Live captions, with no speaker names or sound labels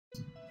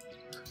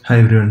Hi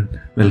everyone,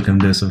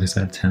 welcome to the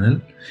SFSR channel.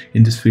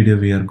 In this video,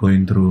 we are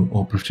going through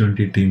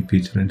opportunity team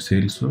feature in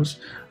Salesforce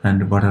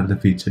and what are the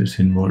features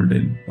involved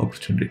in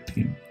opportunity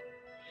team.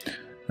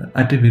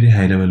 At a very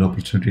high level,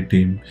 opportunity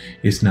team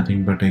is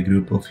nothing but a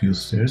group of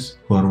users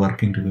who are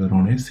working together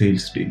on a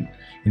sales deal.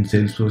 In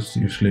Salesforce,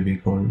 usually we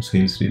call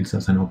sales deals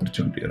as an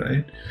opportunity,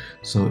 right?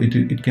 So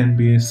it can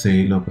be a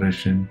sale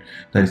operation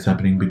that is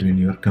happening between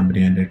your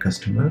company and a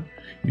customer.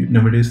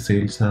 Nowadays,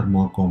 sales are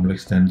more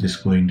complex than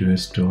just going to a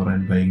store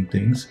and buying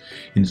things.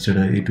 Instead,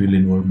 it will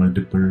involve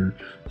multiple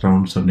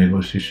rounds of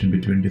negotiation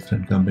between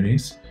different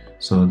companies.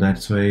 So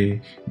that's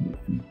why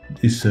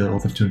this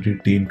opportunity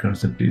team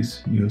concept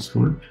is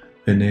useful.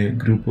 When a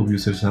group of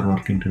users are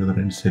working together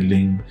and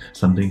selling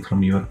something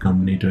from your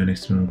company to an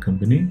external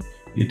company,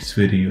 it's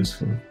very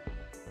useful.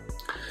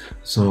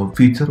 So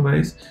feature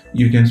wise,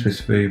 you can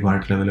specify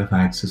what level of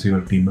access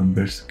your team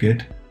members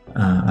get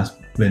as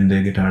when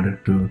they get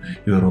added to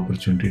your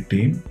opportunity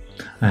team,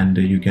 and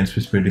you can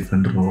specify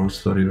different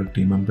roles for your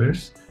team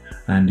members,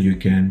 and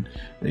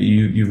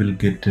you will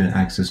get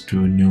access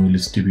to new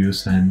list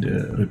views and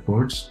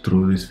reports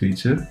through this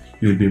feature.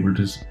 You will be able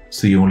to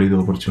see only the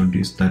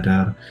opportunities that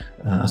are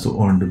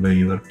owned by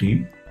your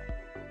team.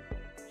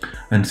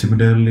 And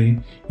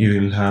similarly,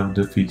 you will have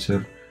a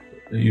feature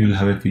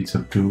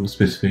to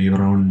specify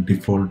your own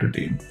default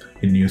team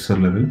in user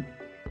level.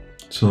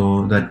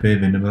 So that way,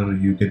 whenever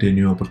you get a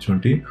new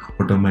opportunity,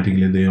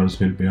 automatically they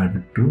also will be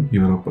added to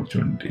your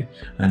opportunity,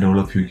 and all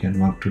of you can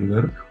work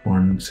together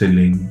on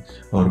selling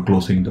or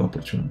closing the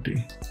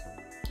opportunity.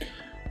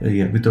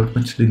 Without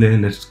much delay,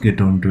 let's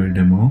get on to a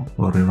demo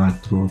or a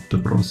walkthrough of the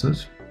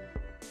process.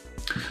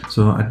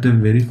 So at the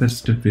very first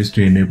step is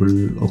to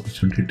enable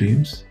opportunity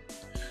teams.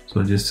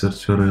 So just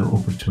search for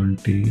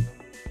opportunity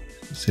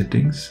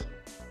settings.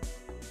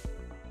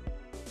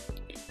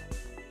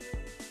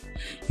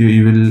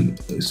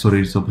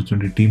 It's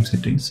opportunity team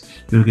settings.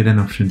 You will get an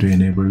option to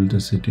enable the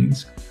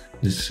settings.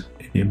 Just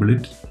enable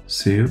it,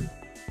 save.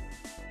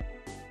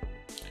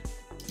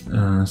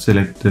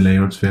 Select the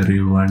layouts where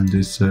you want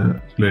this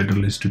glider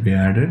list to be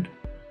added.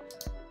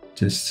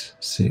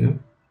 Just save.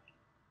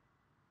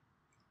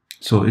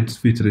 So its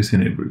feature is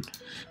enabled.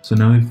 So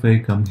now if I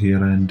come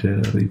here and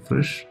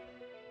refresh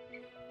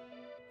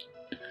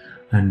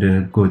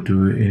and go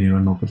to any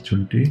one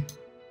opportunity,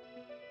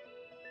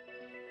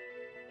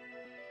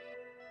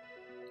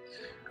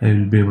 I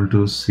will be able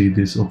to see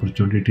this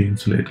opportunity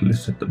teams glider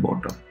list at the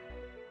bottom.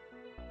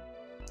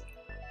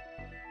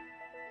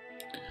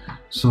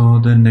 So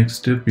the next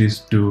step is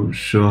to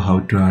show how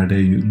to add a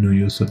new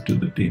user to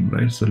the team,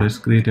 right? So let's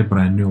create a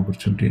brand new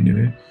opportunity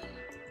anyway.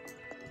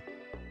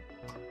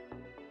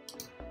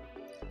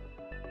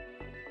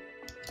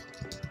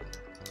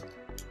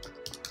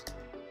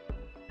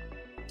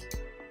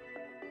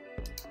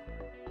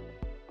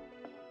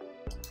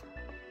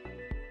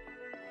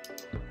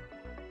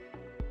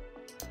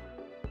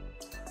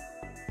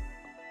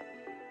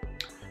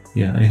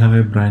 I have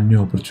a brand new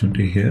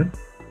opportunity here.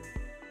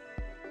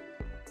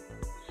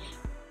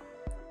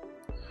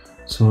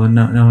 So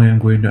now I am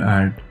going to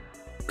add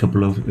a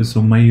couple of,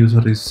 so my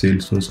user is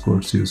Salesforce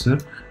course user.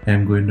 I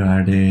am going to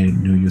add a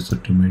new user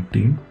to my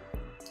team.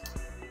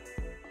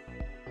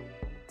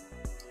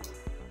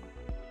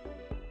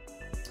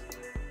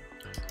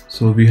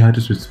 So we have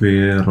to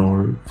specify a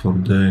role for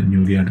the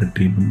newly added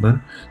team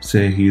member.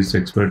 Say he is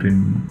expert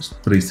in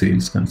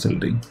pre-sales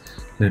consulting.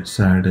 Let's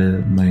add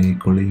my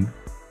colleague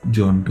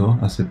John Doe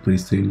as a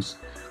pre-sales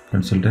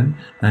consultant,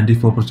 and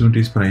if opportunity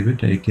is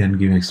private, I can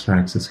give extra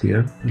access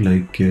here,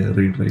 like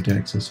read-write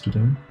access to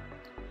them.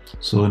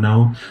 So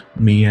now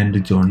me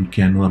and John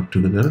can work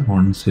together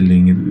on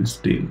selling this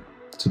deal.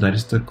 So that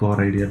is the core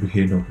idea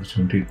behind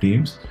opportunity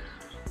teams.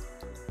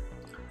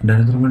 And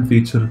another one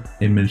feature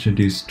I mentioned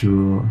is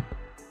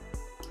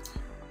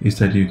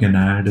that you can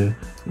add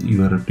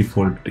your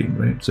default team,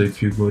 right? So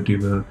if you go to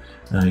your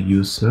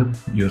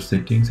your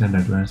settings and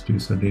advanced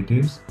user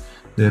details,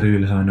 there you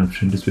will have an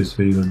option to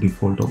specify your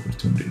default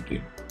opportunity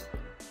team.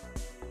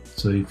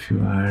 So if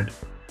you add,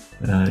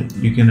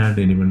 you can add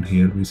anyone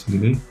here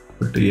basically,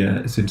 but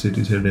since it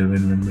is a dev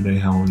environment, I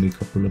have only a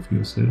couple of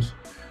users.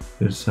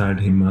 Let's add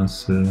him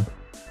as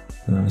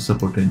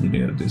support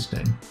engineer this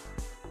time.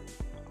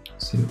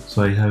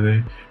 So I have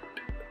a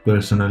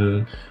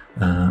personal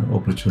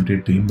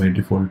opportunity team by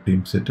default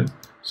team setup.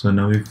 So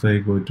now if I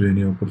go to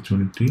any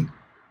opportunity,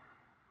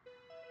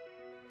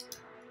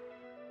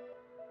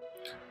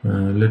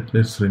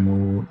 let's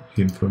remove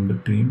him from the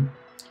team.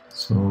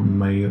 So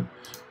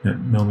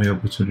now my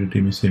opportunity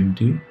team is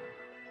empty.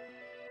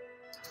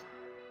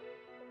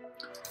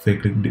 If I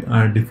click the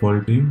add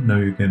default team, now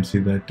you can see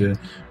that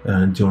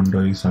John Doe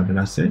is added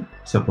as a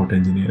support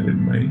engineer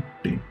in my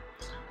team.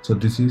 So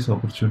this is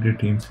opportunity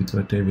teams with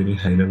at a very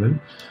high level.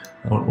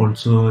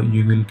 Also,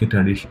 you will get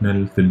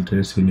additional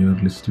filters in your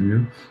list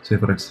view. Say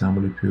for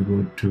example, if you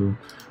go to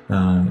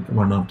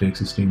one of the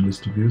existing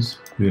list views,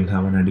 you will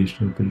have an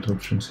additional filter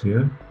options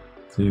here.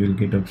 So you will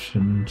get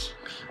options,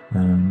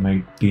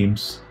 my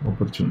team's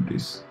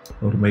opportunities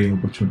or my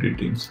opportunity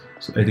teams.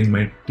 So I think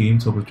my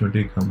team's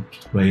opportunity comes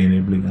by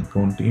enabling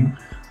account team,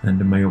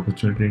 and my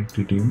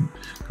opportunity team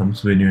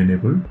comes when you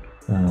enable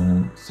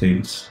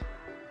sales,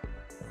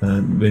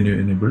 when you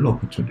enable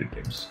opportunity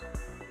teams.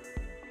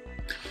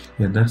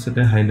 Yeah, that's at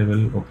a high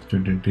level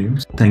opportunity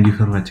teams. Thank you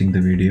for watching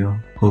the video.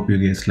 Hope you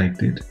guys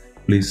liked it.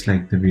 Please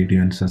like the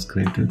video and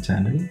subscribe to the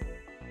channel.